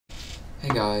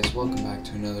Hey guys, welcome back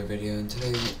to another video, and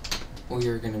today we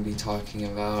are going to be talking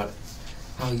about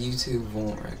how YouTube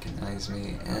won't recognize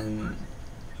me, and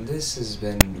this has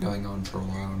been going on for a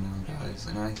while now, guys,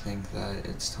 and I think that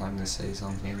it's time to say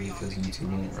something because YouTube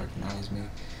won't recognize me.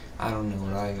 I don't know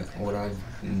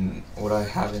what I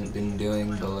haven't been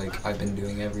doing, but like I've been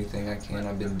doing everything I can.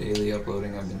 I've been daily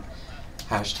uploading, I've been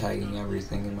hashtagging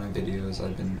everything in my videos,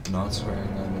 I've been not swearing,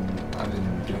 I've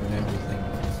been doing everything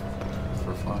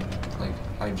for fun. Like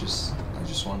I just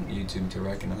want YouTube to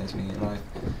recognize me, and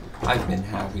I've been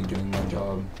happy doing my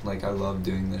job. Like I love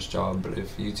doing this job, but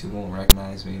if YouTube won't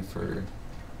recognize me for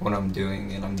what I'm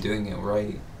doing and I'm doing it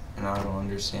right, and I don't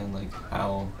understand like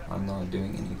how I'm not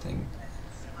doing anything.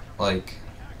 Like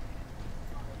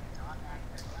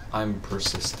I'm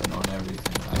persistent on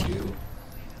everything I do.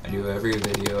 I do every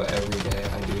video every day.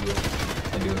 I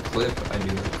do a clip, I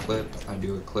do a clip, I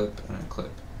do a clip and a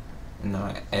clip. And then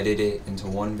I edit it into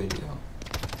one video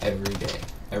every day,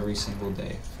 every single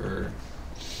day for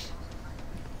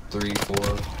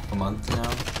 3-4 a month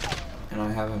now, and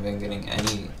I haven't been getting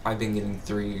any. I've been getting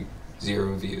 3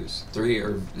 views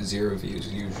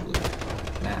usually,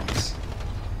 max,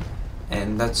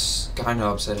 and that's kind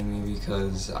of upsetting me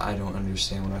because I don't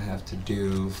understand what I have to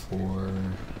do for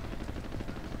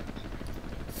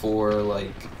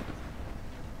like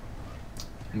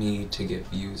me to get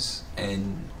views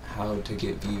and how to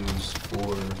get views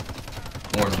for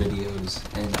more videos,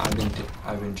 and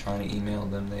I've been trying to email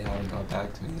them. They haven't got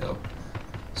back to me though.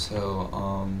 So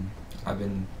I've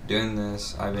been doing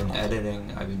this, I've been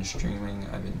editing, I've been streaming,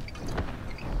 I've been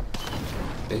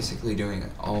basically doing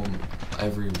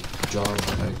every job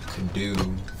that I could do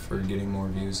for getting more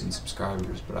views and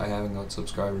subscribers, but I haven't got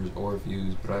subscribers or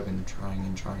views, but I've been trying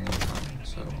and trying and trying.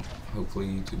 So hopefully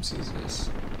YouTube sees this.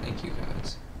 Thank you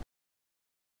guys.